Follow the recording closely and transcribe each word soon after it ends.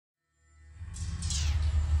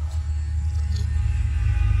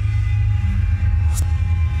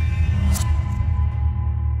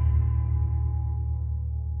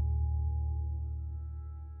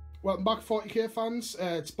Welcome back 40k fans,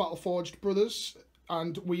 it's Battleforged Brothers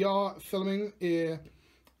and we are filming a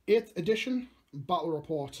 8th edition battle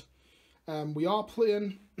report. We are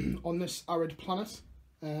playing on this arid planet.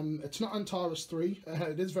 It's not Antares 3,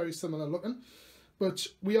 it is very similar looking, but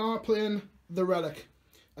we are playing the Relic.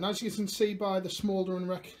 And as you can see by the smouldering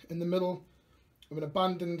wreck in the middle of an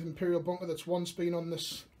abandoned Imperial bunker that's once been on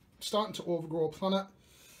this starting to overgrow planet,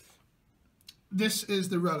 this is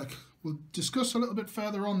the Relic. We'll discuss a little bit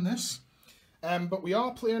further on this, but we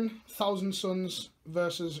are playing Thousand Suns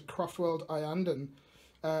versus Craftworld Iyanden.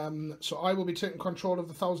 So I will be taking control of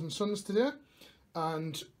the Thousand Suns today,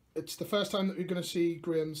 and it's the first time that we're going to see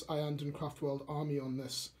Graham's Iyanden Craftworld army on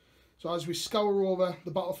this. So as we scour over the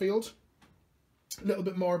battlefield, a little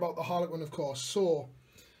bit more about the Harlequin, of course. So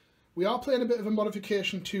we are playing a bit of a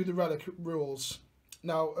modification to the Relic rules.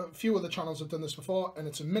 Now, a few other channels have done this before, and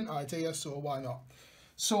it's a mint idea, so why not?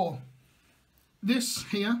 So, this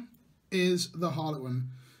here is the Harlequin.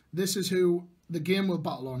 This is who the game will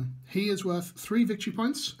battle on. He is worth 3 victory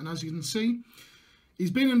points, and as you can see,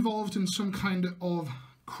 he's been involved in some kind of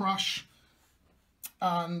crash,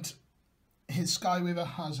 and his Skyweaver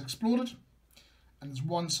has exploded, and there's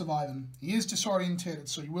one surviving. He is disorientated,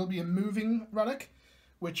 so he will be a moving relic,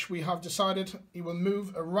 which we have decided he will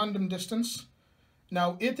move a random distance.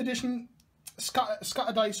 Now, 8th edition,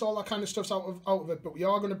 scatter dice, all that kind of stuff's out of it, but we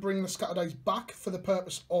are going to bring the scatter dice back for the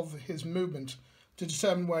purpose of his movement to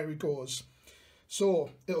determine where he goes.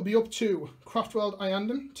 So it'll be up to Craftworld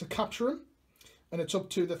Iyanden to capture him, and it's up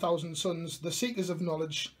to the Thousand Suns, the Seekers of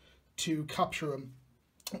Knowledge, to capture him.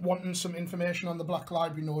 Wanting some information on the Black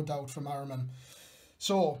Library, no doubt, from Araman.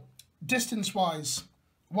 So distance-wise,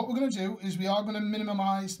 what we're going to do is we are going to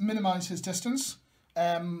minimize his distance. We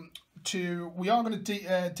are going to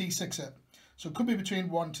D6 it. So it could be between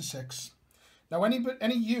 1 to 6. Now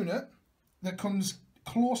any unit that comes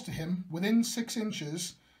close to him, within 6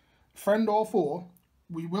 inches, friend or foe,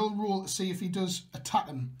 we will roll to see if he does attack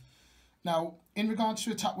him. Now, in regards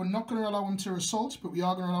to attack, we're not going to allow him to assault, but we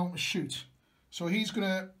are going to allow him to shoot. So he's going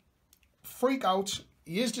to freak out,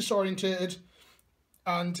 he is disorientated,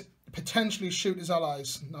 and potentially shoot his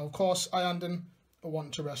allies. Now, of course, Iyanden are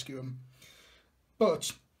wanting to rescue him.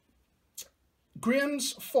 But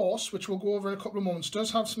Graham's force, which we'll go over in a couple of moments,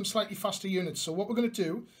 does have some slightly faster units. So what we're going to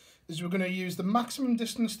do is we're going to use the maximum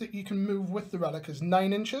distance that you can move with the relic as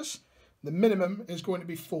 9 inches. The minimum is going to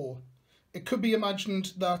be 4. It could be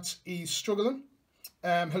imagined that he's struggling,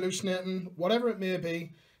 hallucinating, whatever it may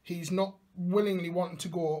be. He's not willingly wanting to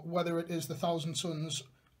go, whether it is the Thousand Suns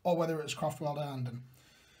or whether it's Craftworld Iyanden.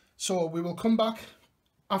 So we will come back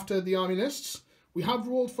after the army lists. We have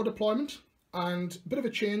rolled for deployment, and a bit of a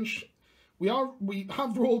change. We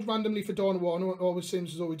have rolled randomly for Dawn of War. I know it always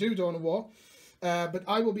seems as though we do Dawn of War, but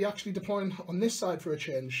I will be actually deploying on this side for a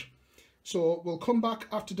change. So we'll come back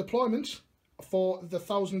after deployment for the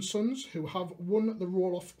Thousand Suns, who have won the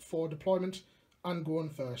roll-off for deployment and going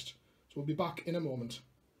first. So we'll be back in a moment.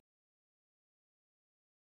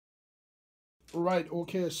 Right,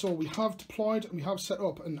 okay, so we have deployed and we have set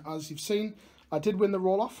up, and as you've seen, I did win the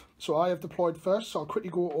roll-off, so I have deployed first, so I'll quickly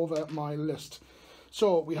go over my list.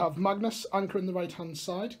 So we have Magnus anchoring the right-hand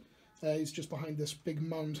side. He's just behind this big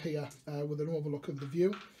mound here with an overlook of the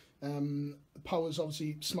view. Powers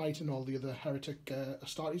obviously Smite and all the other Heretic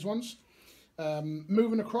Astartes ones.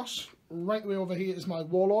 Moving across, right way over here is my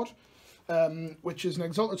Warlord, which is an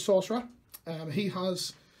Exalted Sorcerer. He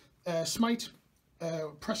has Smite,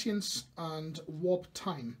 Prescience and Warp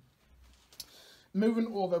Time. Moving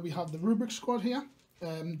over, we have the Rubric Squad here,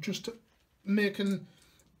 just making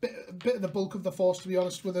a bit of the bulk of the force, to be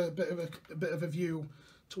honest, with a bit of a view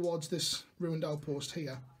towards this ruined outpost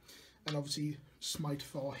here, and obviously Smite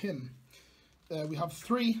for him. We have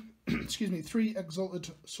 3 Exalted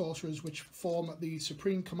Sorcerers which form the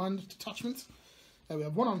Supreme Command Detachment. We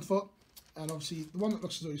have 1 on foot, and obviously the one that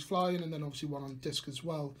looks as though he's flying, and then obviously 1 on disc as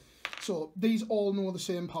well. So these all know the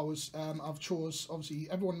same powers. I've chose, obviously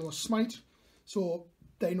everyone knows Smite, so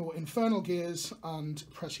they know Infernal Gaze and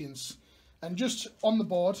Prescience. And just on the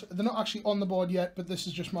board, they're not actually on the board yet, but this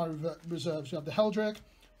is just my reserves. You have the Helldrake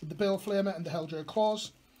with the Bale Flamer and the Helldrake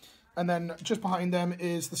Claws. And then just behind them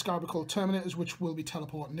is the Scarabacul Terminators, which will be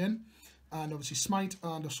teleporting in. And obviously Smite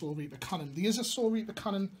and a Soul Reaper Cannon. There is a Soul Reaper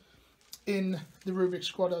Cannon in the Rubric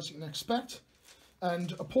Squad, as you can expect.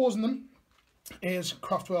 And opposing them is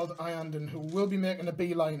Craftworld Iyanden, who will be making a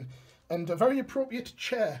beeline. And a very appropriate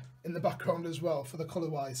chair in the background as well, for the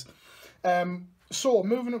colour-wise. So,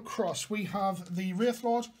 moving across, we have the Wraith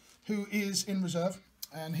Lord, who is in reserve,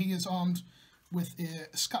 and he is armed with a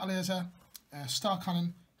Scatter Laser, a Star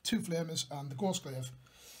Cannon, 2 Flamers, and the Ghost Glaive.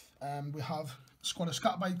 We have squad of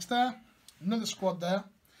scatterbikes there, another squad there.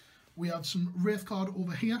 We have some Wraith Guard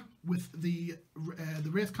over here with the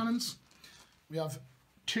Wraith Cannons. We have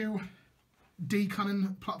 2 D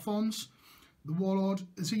cannon platforms. The Warlord,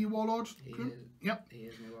 is he your Warlord? He is, yep. He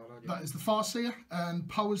is my Warlord. That is the Farseer, and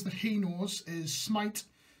powers that he knows is Smite,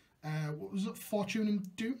 what was it, Fortune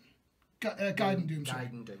and Doom? Guide and Doom, sorry.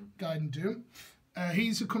 Guide and Doom.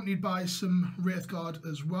 He's accompanied by some Wraith Guard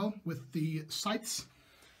as well with the Scythes.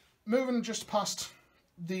 Moving just past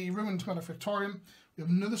the ruined Manufactorium, we have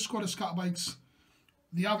another squad of scatterbikes.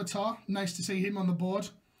 The Avatar, nice to see him on the board,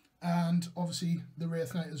 and obviously the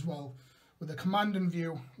Wraith Knight as well, with a commanding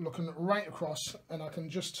view looking right across, and I can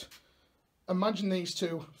just imagine these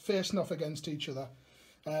two facing off against each other.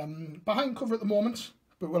 Behind cover at the moment,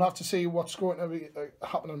 but we'll have to see what's going to be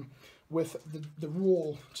happening with the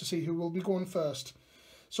roll to see who will be going first.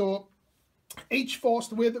 So each force,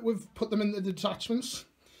 the way that we've put them in the detachments,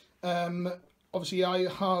 obviously I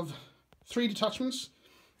have 3 detachments.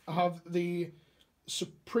 I have the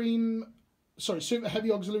Super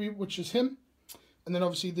Heavy Auxiliary, which is him, and then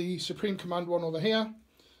obviously the Supreme Command one over here,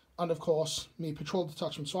 and of course me patrol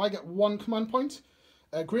detachment. So I get 1 command point.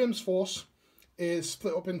 Graham's force is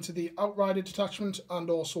split up into the Outrider detachment and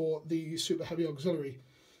also the Super Heavy Auxiliary.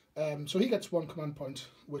 So he gets 1 command point,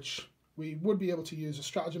 which we would be able to use a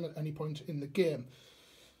stratagem at any point in the game.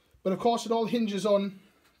 But of course it all hinges on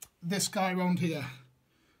this guy around here,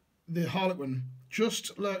 the Harlequin,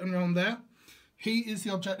 just lurking around there. He is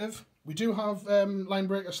the objective. We do have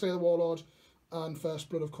Linebreaker, Slay the Warlord, and First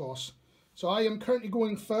Blood, of course. So I am currently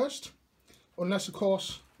going first, unless, of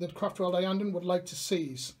course, that Craftworld Iyanden would like to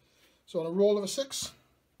seize. So on a roll of a 6,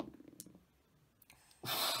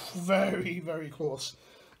 very, very close.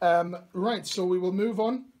 Right, so we will move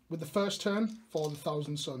on with the first turn for the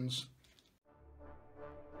Thousand Suns.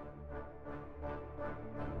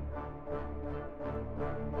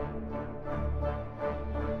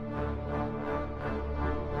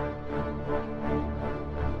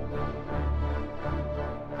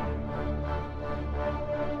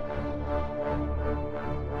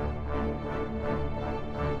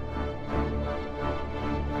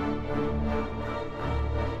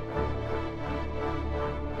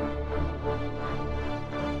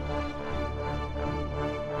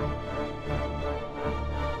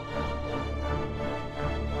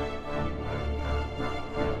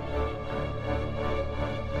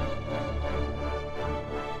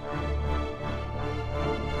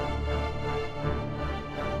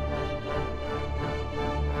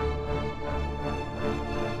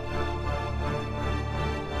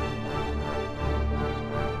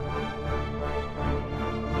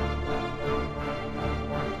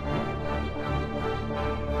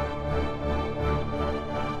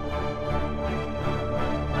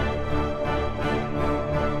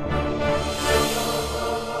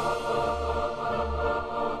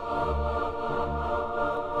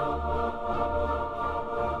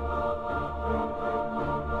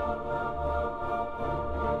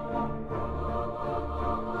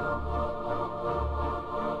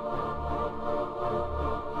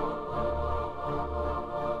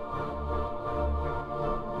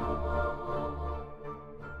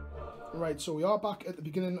 Right, so we are back at the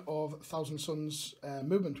beginning of Thousand Suns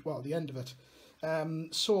movement, well, the end of it.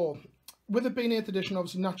 So, with it being 8th edition,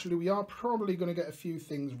 obviously, naturally, we are probably going to get a few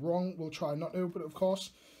things wrong. We'll try not to, but of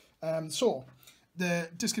course. So, the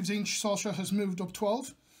Disc of Zinch Sorcerer has moved up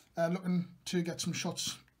 12, looking to get some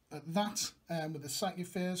shots at that with the Psychic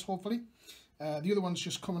Phase, hopefully. The other one's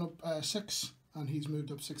just coming up 6, and he's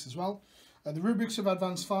moved up 6 as well. The Rubrics have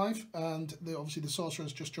advanced 5, and obviously the Sorcerer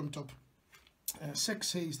has just jumped up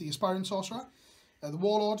 6, he's the Aspiring Sorcerer. The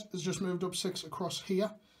Warlord has just moved up 6 across here,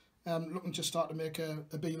 looking to start to make a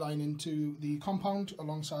beeline into the compound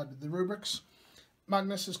alongside the Rubrics.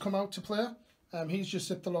 Magnus has come out to play. He's just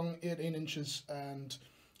zipped along 18 inches and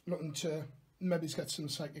looking to maybe get some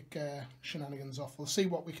Psychic shenanigans off. We'll see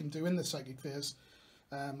what we can do in the Psychic Phase,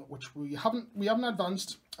 which we haven't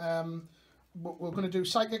advanced. But we're going to do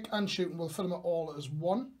Psychic and Shooting. We'll film it all as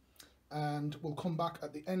one, and we'll come back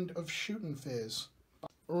at the end of Shooting Phase.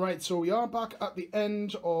 Right, so we are back at the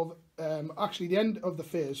end of, actually the end of the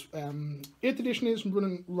phase. 8th edition is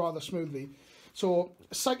running rather smoothly. So,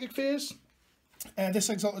 Psychic Phase, this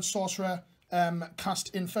Exalted Sorcerer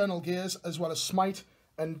cast Infernal Gaze as well as Smite,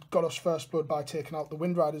 and got us First Blood by taking out the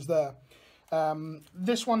Wind Riders there.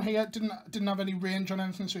 This one here didn't have any range on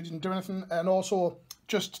anything, so he didn't do anything. And also,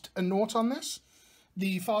 just a note on this,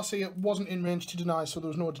 the Farseer wasn't in range to deny, so there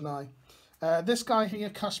was no deny. This guy here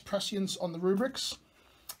cast Prescience on the Rubrics.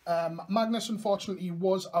 Magnus, unfortunately,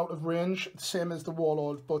 was out of range, same as the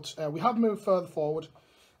Warlord, but we have moved further forward.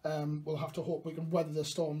 we'll have to hope we can weather the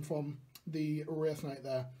storm from the Wraith Knight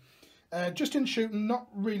there. Just in shooting, not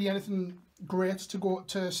really anything great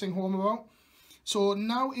to sing home about. So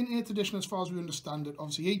now in 8th edition, as far as we understand it,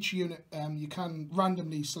 obviously each unit you can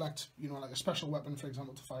randomly select, you know, like a special weapon, for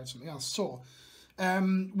example, to fight something else. So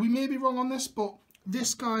we may be wrong on this, but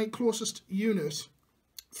this guy closest unit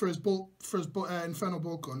for his Infernal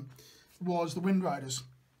Bolt Gun was the Wind Riders.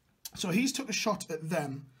 So he's took a shot at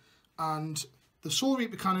them, and the Soul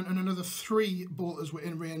Reaper cannon and another 3 bolters were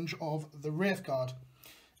in range of the Wraith Guard.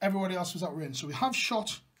 Everybody else was out of range. So we have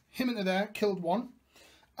shot him into there, killed 1,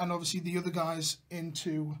 and obviously the other guys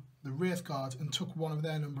into the Wraith Guard and took 1 of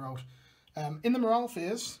their number out. In the morale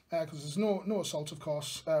phase, because there's no assault, of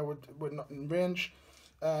course, we're not in range,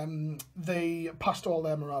 they passed all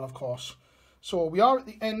their morale, of course. So we are at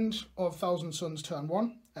the end of Thousand Suns turn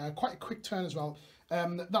 1. Quite a quick turn as well.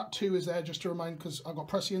 That 2 is there just to remind, because I've got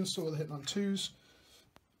prescience, so they're hitting on 2s.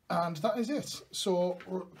 And that is it. So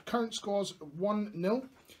current score's 1-0,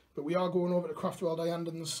 but we are going over to Craftworld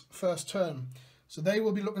Iyanden's first turn. So they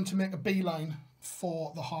will be looking to make a beeline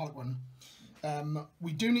for the harlequin.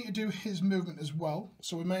 We do need to do his movement as well,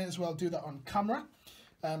 so we may as well do that on camera.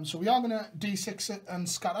 So we are going to D6 it and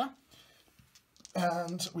scatter,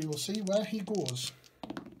 and we will see where he goes.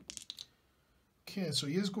 Okay, so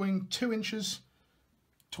he is going 2 inches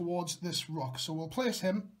towards this rock, so we'll place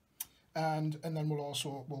him, and then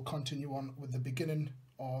we'll continue on with the beginning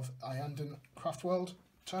of Iyanden Craftworld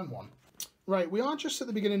turn 1. Right, we are just at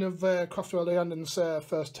the beginning of Craftworld Iyanden's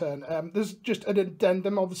first turn. There's just an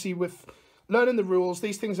addendum, obviously, with learning the rules.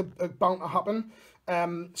 These things are bound to happen.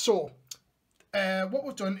 What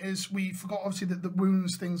we've done is we forgot, obviously, that the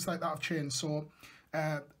wounds, things like that have changed. So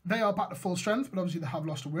they are back to full strength, but obviously they have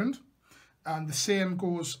lost a wound. And the same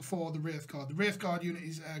goes for the Wraith Guard. The Wraith Guard unit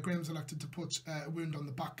is Graham's elected to put a wound on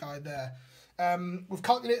the back guy there. We've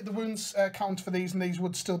calculated the wounds count for these, and these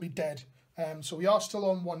would still be dead. So we are still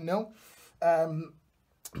on 1-0.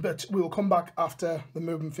 But we will come back after the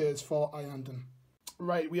movement phase for Iyanden.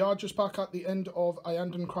 Right, we are just back at the end of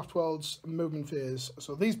Iyanden Craftworld's movement phase.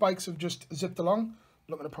 So these bikes have just zipped along.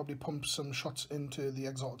 Looking to probably pump some shots into the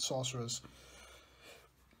Exalted Sorcerers.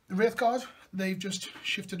 The Wraith Guard, they've just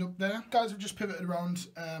shifted up there. Guys have just pivoted around,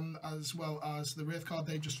 as well as the Wraith Guard,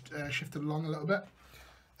 they've just shifted along a little bit.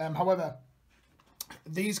 However,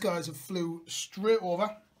 these guys have flew straight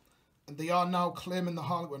over, and they are now claiming the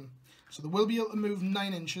harlequin. So they will be able to move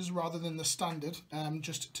 9 inches rather than the standard,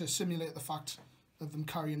 just to simulate the fact of them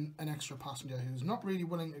carrying an extra passenger who's not really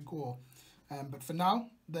willing to go. But for now,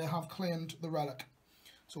 they have claimed the relic.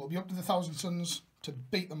 So it'll be up to the Thousand Suns to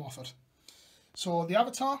beat them off it. So the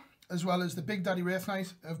Avatar, as well as the Big Daddy Wraith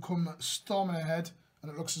Knight, have come storming ahead, and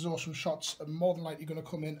it looks as though some shots are more than likely going to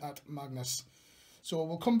come in at Magnus. So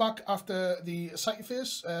we'll come back after the Psyche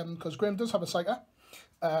phase, because Graham does have a Psyche.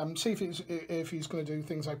 See if he's going to do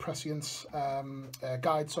things like prescience,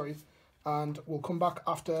 guide, sorry, and we'll come back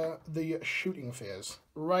after the shooting phase.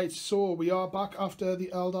 Right, so we are back after the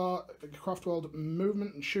Eldar Craftworld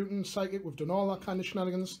movement and shooting, psychic. We've done all that kind of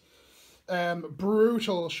shenanigans.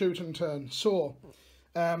 Brutal shooting turn. So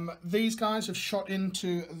these guys have shot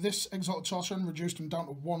into this Exalted Sorcerer and reduced him down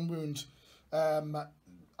to 1 wound.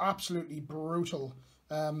 Absolutely brutal.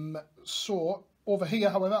 So over here,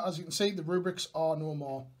 however, as you can see, the rubrics are no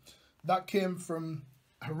more. That came from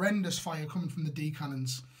horrendous fire coming from the D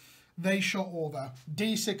cannons. They shot over.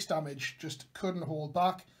 D6 damage, just couldn't hold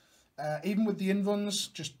back. Even with the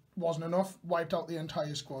invuns, just wasn't enough. Wiped out the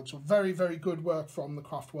entire squad. So very, very good work from the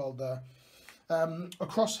Craftworld there.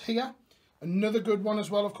 Across here, another good one as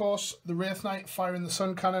well, of course. The Wraith Knight firing the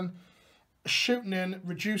Sun Cannon. Shooting in,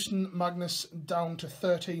 reducing Magnus down to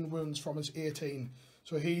 13 wounds from his 18.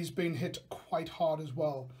 So he's been hit quite hard as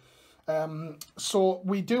well. So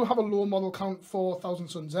we do have a low model count for Thousand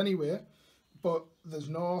Suns anyway, but there's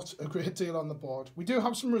not a great deal on the board. We do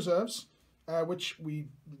have some reserves, which we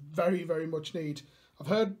very, very much need. I've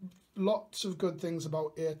heard lots of good things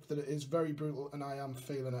about it, that it is very brutal, and I am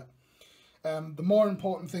feeling it. The more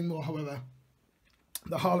important thing though, however,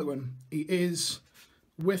 the Harlequin, he is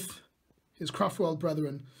with his Craftworld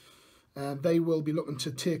brethren. They will be looking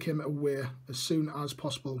to take him away as soon as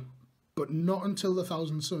possible, but not until the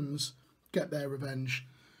Thousand Suns get their revenge.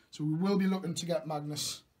 So we will be looking to get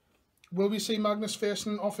Magnus. Will we see Magnus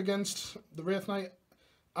facing off against the Wraith Knight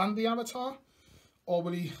and the Avatar, or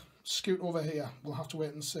will he scoot over here? We'll have to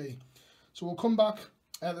wait and see. So we'll come back.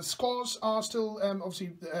 The scores are still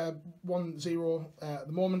obviously 1-0 at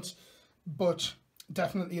the moment, but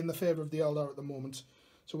definitely in the favour of the Eldar at the moment.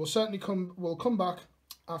 So we'll certainly come back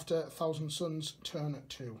after Thousand Suns turn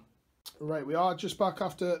 2. Right, we are just back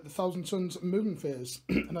after the Thousand Suns movement phase.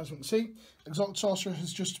 And as you can see, Exalted Sorcerer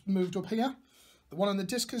has just moved up here. The one on the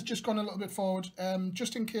disc has just gone a little bit forward,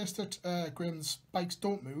 just in case that Graham's bikes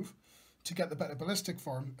don't move, to get the better ballistic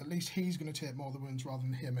for him. At least he's going to take more of the wounds rather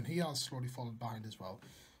than him, and he has slowly fallen behind as well.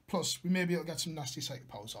 Plus, we may be able to get some nasty psychic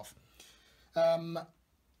powers off.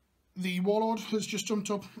 The Warlord has just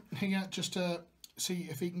jumped up here just to see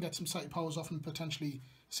if he can get some psychic powers off and potentially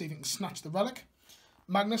see if he can snatch the relic.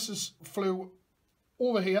 Magnus has flew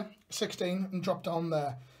over here, 16, and dropped down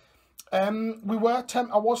there. I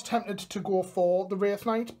was tempted to go for the Wraith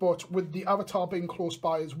Knight, but with the Avatar being close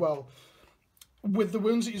by as well, with the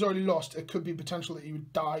wounds that he's already lost, it could be potential that he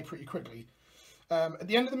would die pretty quickly. At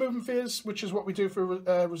the end of the movement phase, which is what we do for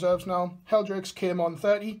reserves now, Helldrakes came on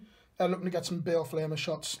 30, looking to get some Bale Flamer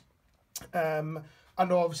shots. And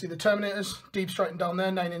obviously the Terminators, deep striking down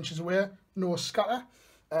there, 9 inches away, no scatter,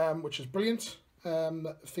 which is brilliant.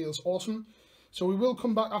 Feels awesome. So we will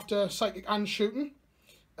come back after Psychic and shooting,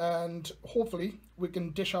 and hopefully we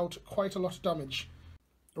can dish out quite a lot of damage.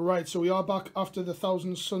 Right, so we are back after the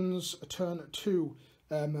Thousand Suns turn 2.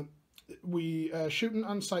 We shooting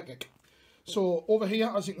and psychic. So over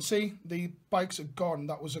here, as you can see, the bikes are gone.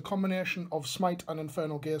 That was a combination of Smite and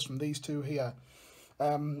Infernal Gaze from these two here.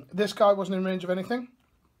 This guy wasn't in range of anything.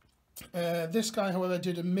 This guy, however,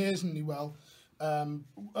 did amazingly well.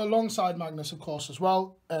 Alongside Magnus, of course, as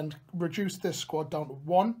well, and reduced this squad down to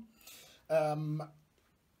 1.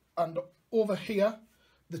 And over here,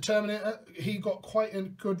 the Terminator, he got quite a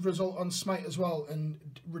good result on Smite as well,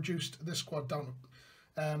 and reduced this squad down.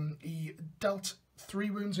 He dealt 3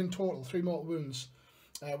 wounds in total, 3 mortal wounds,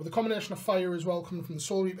 with a combination of fire as well, coming from the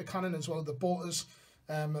Soul Reaper cannon as well as the bolters.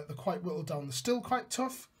 They're quite whittled down. They're still quite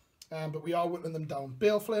tough, but we are whittling them down.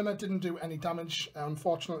 Bale Flamer didn't do any damage,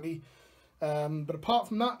 unfortunately. But apart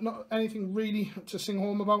from that, not anything really to sing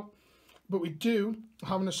home about. But we do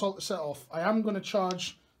have an assault to set off. I am going to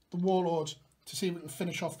charge the Warlord to see if we can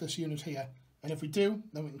finish off this unit here. And if we do,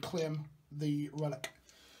 then we can claim the relic.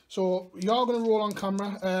 So we are going to roll on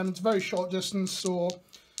camera. It's a very short distance, so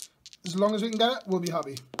as long as we can get it, we'll be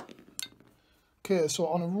happy. Okay, so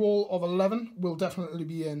on a roll of 11, we'll definitely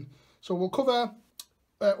be in. So we'll cover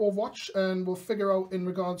Overwatch, and we'll figure out in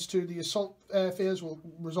regards to the assault phase, we'll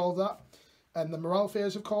resolve that. And the morale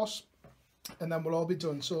phase, of course, and then we'll all be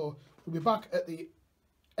done. So we'll be back at the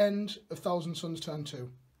end of Thousand Suns turn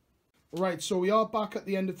 2. Right, so we are back at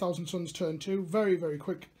the end of Thousand Suns turn 2. Very, very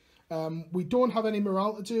quick. We don't have any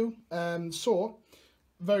morale to do, so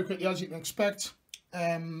very quickly, as you can expect,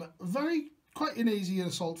 quite an easy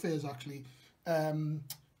assault phase actually.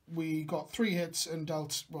 We got 3 hits and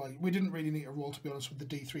dealt, well, we didn't really need a roll, to be honest, with the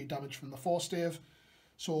D3 damage from the Force Stave,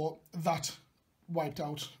 so that wiped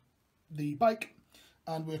out the bike,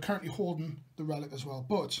 and we're currently holding the relic as well.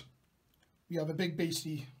 But we have a big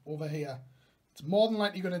beastie over here. It's more than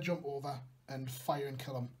likely going to jump over and fire and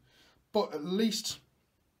kill him. But at least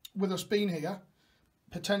with us being here,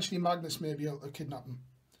 potentially Magnus may be able to kidnap him.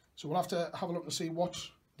 So we'll have to have a look and see what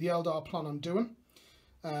the Eldar plan on doing.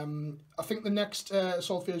 I think the next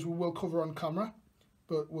assault phase we will cover on camera,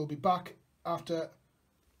 but we'll be back after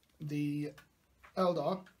the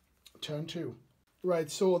Eldar turn 2.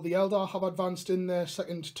 Right, so the Eldar have advanced in their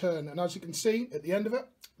second turn, and as you can see, at the end of it,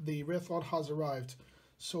 the Wraith Lord has arrived.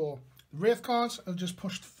 So, the Wraith cards have just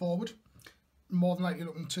pushed forward, more than likely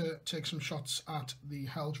looking to take some shots at the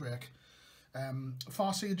Helldrake.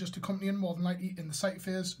 Farseer just accompanying, more than likely in the sight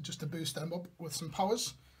phase, just to boost them up with some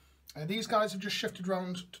powers. These guys have just shifted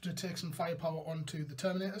around to take some firepower onto the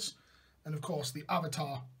Terminators, and of course the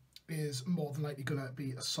Avatar is more than likely going to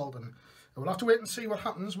be assaulting. And we'll have to wait and see what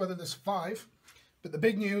happens, whether they survive. But the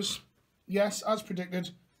big news, yes, as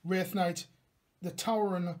predicted, Wraith Knight, the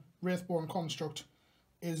towering Wraithborn construct,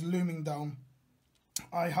 is looming down.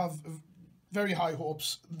 I have very high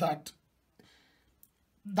hopes that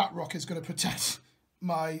that rock is going to protect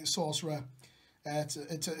my sorcerer. It's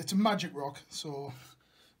a magic rock, so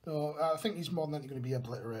I think he's more than likely going to be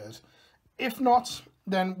obliterated. If not,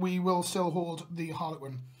 then we will still hold the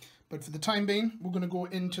harlequin. But for the time being, we're going to go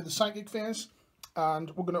into the psychic phase. And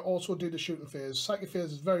we're going to also do the shooting phase. Psychic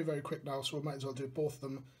phase is very, very quick now, so we might as well do both of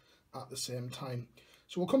them at the same time.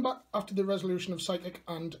 So we'll come back after the resolution of psychic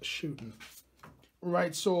and shooting.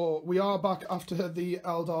 Right, so we are back after the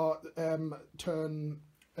Eldar turn,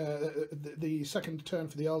 the second turn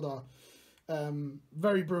for the Eldar.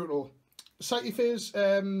 Very brutal. Psychic phase,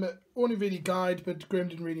 only really guide, but Graham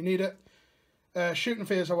didn't really need it. Shooting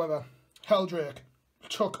phase, however, Helldrake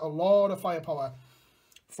took a lot of firepower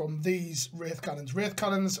from these Wraith Cannons. Wraith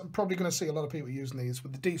Cannons, I'm probably going to see a lot of people using these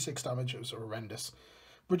with the D6 damage. It was horrendous.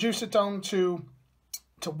 Reduce it down to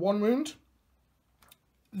to 1 wound.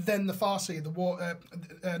 Then the Farsi,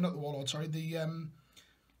 not the Warlord, sorry,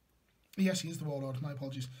 yes, he is the Warlord, my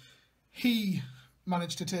apologies. He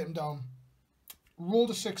managed to take him down.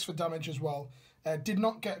 Rolled a 6 for damage as well. Did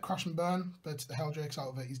not get Crash and Burn, but the Helldrake's out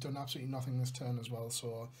of it. He's done absolutely nothing this turn as well,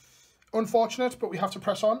 so unfortunate, but we have to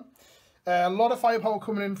press on. A lot of firepower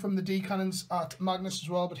coming in from the D cannons at Magnus as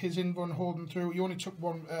well, but his invuln holding through. He only took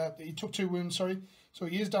he took 2 wounds, sorry, so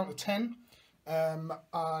he is down to 10.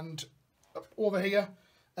 And over here,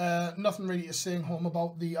 nothing really to sing home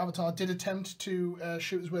about. The Avatar did attempt to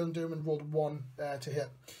shoot his Wailing Doom and rolled 1 to hit.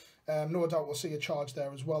 No doubt we'll see a charge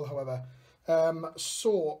there as well, however.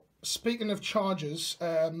 So, speaking of charges,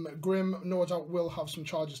 Grim no doubt will have some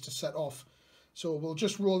charges to set off. So we'll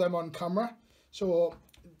just roll them on camera. So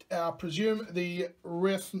I presume the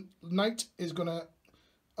Wraith Knight is going to...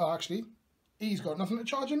 actually, he's got nothing to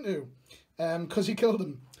charge into, because he killed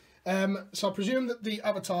him. So I presume that the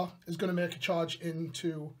Avatar is going to make a charge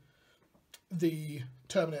into the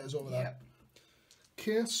Terminators over there. Yeah.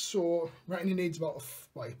 Okay, so reckon he needs about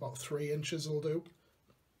 3 inches will do.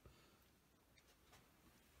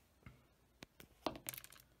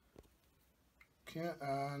 Okay,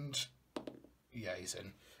 and yeah, he's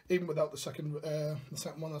in. Even without the second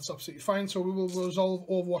one, that's absolutely fine. So we will resolve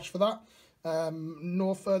Overwatch for that.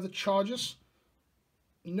 No further charges.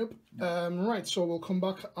 Nope. Right, so we'll come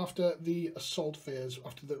back after the assault phase,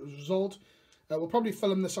 after the result. We'll probably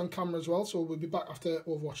film this on camera as well, so we'll be back after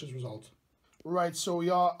Overwatch is resolved. Right, so we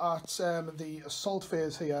are at the assault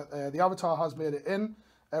phase here. The Avatar has made it in.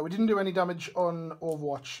 We didn't do any damage on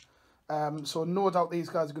Overwatch, so no doubt these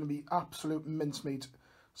guys are going to be absolute mincemeat.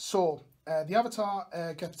 So, the Avatar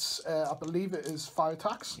gets, I believe it is 5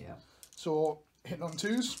 attacks. Yeah. So, hitting on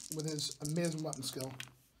 2s with his amazing weapon skill.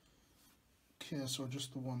 Okay, so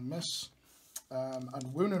just the 1 miss.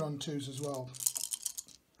 And wounded on 2s as well.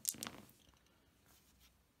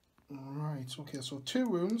 Right, okay, so 2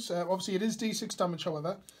 wounds. Obviously, it is D6 damage,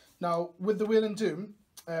 however. Now, with the Wailing Doom,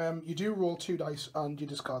 you do roll 2 dice and you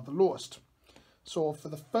discard the lowest. So, for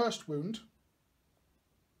the first wound...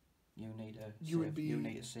 You need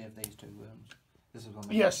to save these 2 wounds. This is one.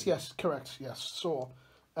 Yes, correct, yes. So,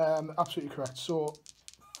 absolutely correct. So,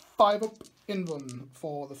 5 up invuln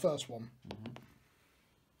for the first one.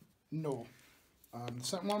 No. And the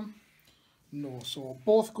second one? No. So,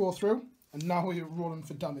 both go through. And now we're rolling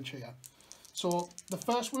for damage here. So, the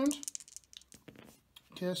first wound.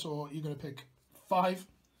 Okay, so you're going to pick 5.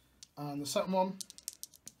 And the second one,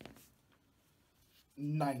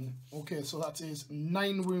 9. Okay, so that is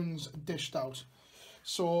 9 wounds dished out.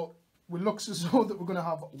 So, it looks as though that we're going to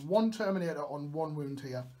have 1 Terminator on 1 wound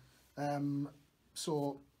here.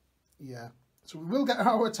 So, yeah. So, we will get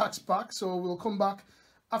our attacks back. So, we'll come back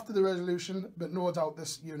after the resolution. But no doubt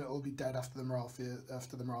this unit will be dead after the morale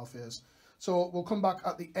phase. So we'll come back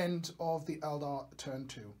at the end of the Eldar turn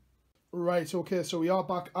 2. Right, okay, so we are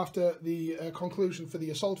back after the conclusion for the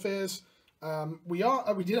assault phase. We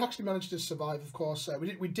did actually manage to survive, of course.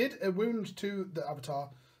 We did a wound to the Avatar,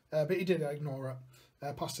 but he did ignore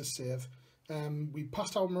it, past his save. We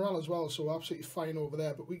passed our morale as well, so we're absolutely fine over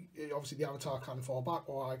there. But obviously the Avatar can fall back,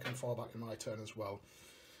 or I can fall back in my turn as well.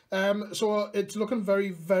 So it's looking very,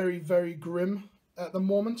 very, very grim at the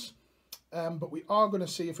moment. But we are going to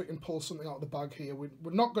see if we can pull something out of the bag here. We're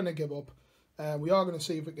not going to give up. We are going to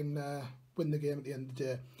see if we can win the game at the end of the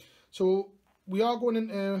day. So we are going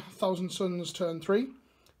into Thousand Suns turn 3.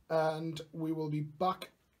 And we will be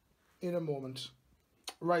back in a moment.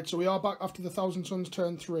 Right, so we are back after the Thousand Suns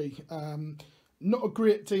turn 3. Not a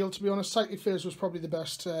great deal, to be honest. Cyclic phase was probably the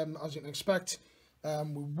best, as you can expect. We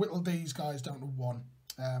whittled these guys down to 1.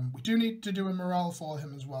 We do need to do a morale for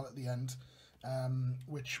him as well at the end.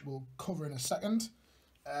 Which we'll cover in a second.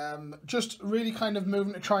 Just really kind of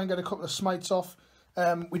moving to try and get a couple of smites off.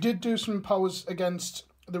 We did do some powers against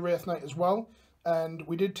the Wraith Knight as well, and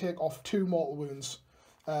we did take off 2 mortal wounds.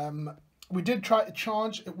 We did try to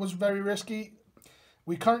charge. It was very risky.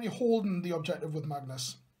 We're currently holding the objective with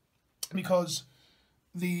Magnus because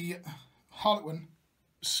the harlequin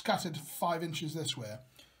scattered 5 inches this way,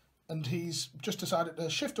 and he's just decided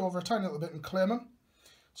to shift over a tiny little bit and claim him.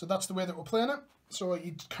 So that's the way that we're playing it. So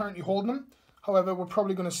he's currently holding them. However, we're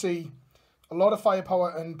probably going to see a lot of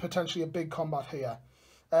firepower and potentially a big combat here.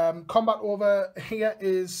 Combat over here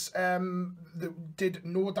is did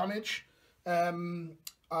no damage. And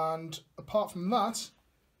apart from that,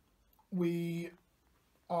 we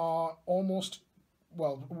are almost,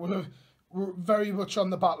 well, we're very much on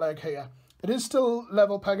the back leg here. It is still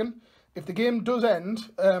level pegging. If the game does end,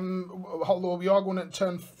 although we are going to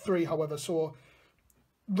turn 3, however, so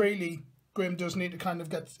really, Graham does need to kind of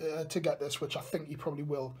get this, which I think he probably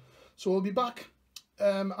will. So we'll be back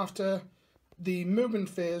after the movement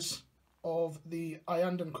phase of the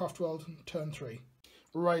Iyanden Craftworld turn 3.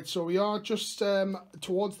 Right, so we are just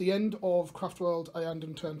towards the end of Craftworld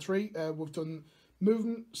Iyanden turn 3. We've done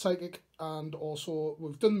movement, psychic, and also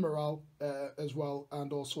we've done morale as well,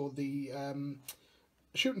 and also the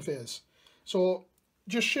shooting phase. So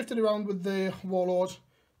just shifted around with the Warlord.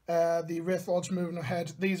 The Wraith Lord's moving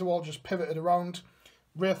ahead. These are all just pivoted around.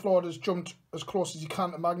 Wraith Lord has jumped as close as he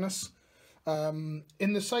can to Magnus. In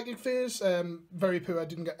the psychic phase, very poor, I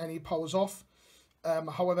didn't get any powers off.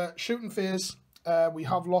 However, shooting phase, we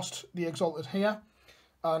have lost the Exalted here,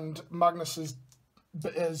 and Magnus is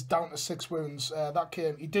down to 6 wounds.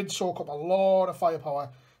 He did soak up a lot of firepower,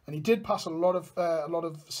 and he did pass a lot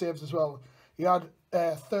of saves as well. He had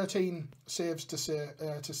 13 saves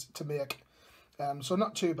to make, so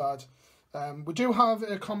not too bad. We do have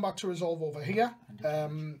a combat to resolve over here,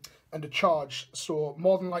 and a charge. So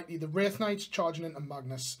more than likely the Wraith Knight charging into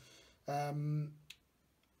Magnus. And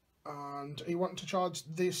are you wanting to charge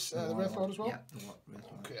this the Wraith Lord as well? Yeah, the Wraith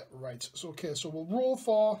Lord. Okay, right. So we'll roll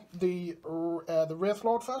for the Wraith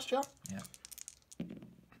Lord first, yeah? Yeah.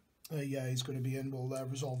 Yeah, he's going to be in. We'll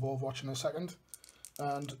resolve Overwatch in a second.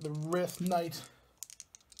 And the Wraith Knight.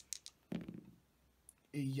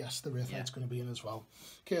 Yes, the Wraith Knight's going to be in as well.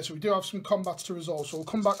 Okay, so we do have some combats to resolve. So we'll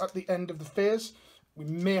come back at the end of the phase. We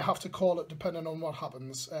may have to call it depending on what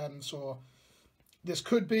happens. So this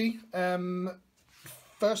could be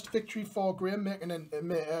first victory for Graham, making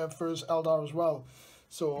it for his Eldar as well.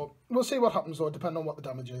 So we'll see what happens though, depending on what the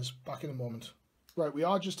damage is. Back in a moment. Right, we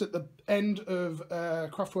are just at the end of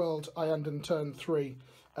Craftworld Iyanden turn 3.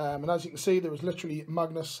 And as you can see, there was literally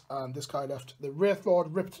Magnus and this guy left. The Wraith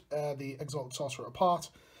Lord ripped the Exalted Sorcerer apart.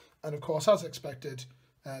 And of course, as expected,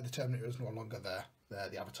 the Terminator is no longer there.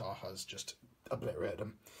 The Avatar has just obliterated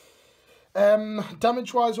him.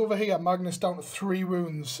 Damage-wise over here, Magnus down to 3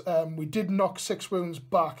 wounds. We did knock 6 wounds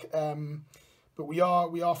back, but we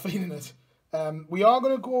are feeling it. We are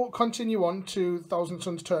going to continue on to Thousand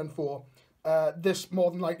Suns turn 4. This more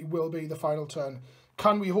than likely will be the final turn.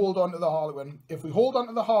 Can we hold on to the harlequin? If we hold on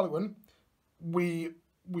to the harlequin, we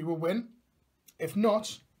will win. If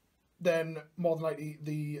not, then more than likely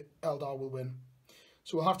the Eldar will win.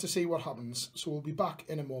 So we'll have to see what happens. So we'll be back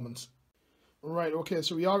in a moment. Right, okay,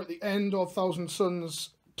 so we are at the end of Thousand Suns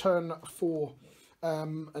turn 4.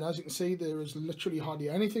 And as you can see, there is literally hardly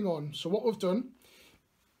anything on. So what we've done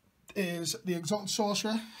is the Exalted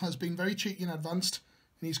Sorcerer has been very cheeky and advanced,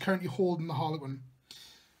 and he's currently holding the harlequin.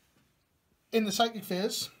 In the psychic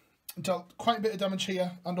phase, dealt quite a bit of damage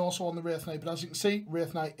here and also on the Wraith Knight, but as you can see,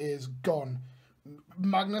 Wraith Knight is gone.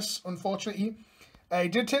 Magnus, unfortunately, he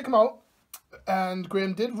did take him out, and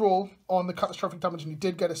Graham did roll on the catastrophic damage, and he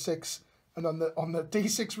did get a 6. And on the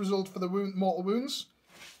D6 result for the mortal wounds,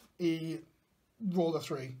 he rolled a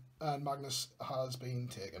 3, and Magnus has been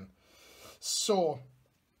taken. So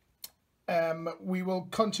we will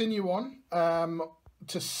continue on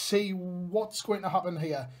to see what's going to happen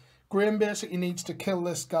here. Graham basically needs to kill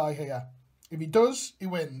this guy here. If he does, he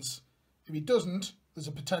wins. If he doesn't, there's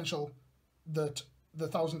a potential that the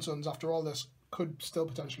Thousand Suns, after all this, could still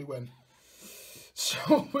potentially win.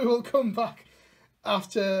 So we will come back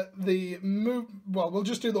after the move. Well, we'll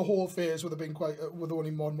just do the whole phase with it being with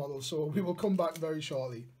only one model. So we will come back very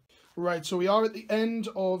shortly. Right, so we are at the end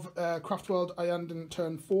of Craftworld Iyanden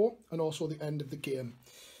turn 4 and also the end of the game.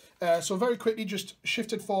 So very quickly, just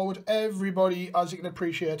shifted forward. Everybody, as you can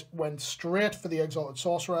appreciate, went straight for the Exalted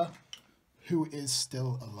Sorcerer, who is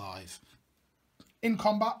still alive. In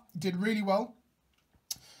combat, did really well.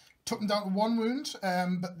 Took him down to 1 wound,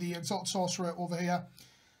 but the Exalted Sorcerer over here,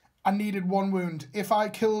 I needed 1 wound. If I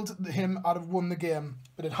killed him, I'd have won the game.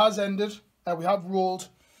 But it has ended. We have rolled,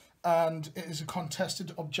 and it is a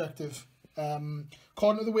contested objective.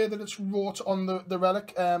 According to the way that it's wrote on the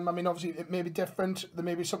relic, I mean, obviously it may be different. There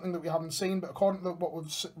may be something that we haven't seen, but according to what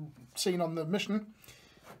we've seen on the mission,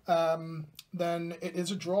 then it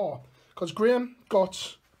is a draw. Because Graham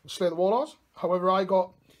got Slay the Warlord, however I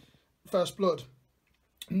got First Blood.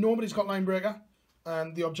 Nobody's got Linebreaker,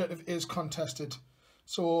 and the objective is contested.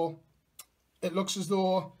 So it looks as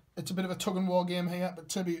though it's a bit of a tug-and-war game here, but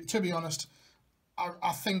to be honest,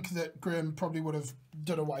 I think that Graham probably would have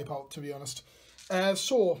done a wipeout, to be honest.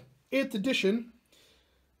 So, 8th edition,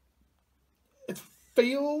 it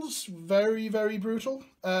feels very, very brutal.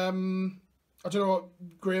 I don't know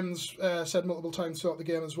what Graham's said multiple times throughout the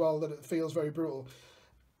game as well, that it feels very brutal.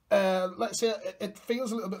 Let's say it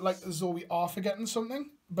feels a little bit like as though we are forgetting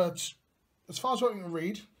something, but as far as what we can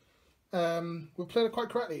read, we played it quite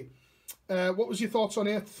correctly. What was your thoughts on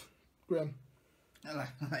 8th Graham?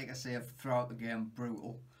 Like I say, throughout the game,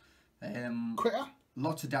 brutal. Quicker?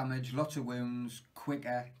 Lots of damage, lots of wounds,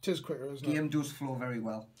 quicker. It is quicker, isn't it? Game does flow very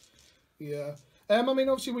well. Yeah. I mean,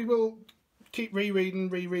 obviously we will keep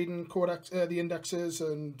rereading codex, the indexes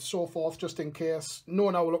and so forth, just in case.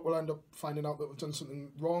 Knowing our luck, we'll end up finding out that we've done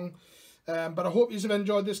something wrong. But I hope you have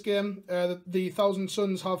enjoyed this game. The Thousand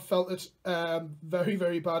Sons have felt it very,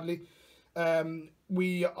 very badly.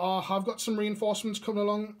 We have got some reinforcements coming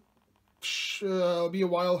along. It'll be a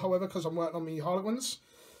while, however, because I'm working on my harlequins.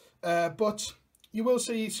 But you will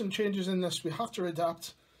see some changes in this. We have to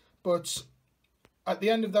adapt. But at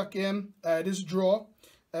the end of that game, it is a draw.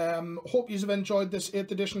 Hope you have enjoyed this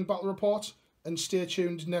 8th edition battle report, and stay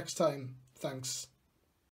tuned next time. Thanks.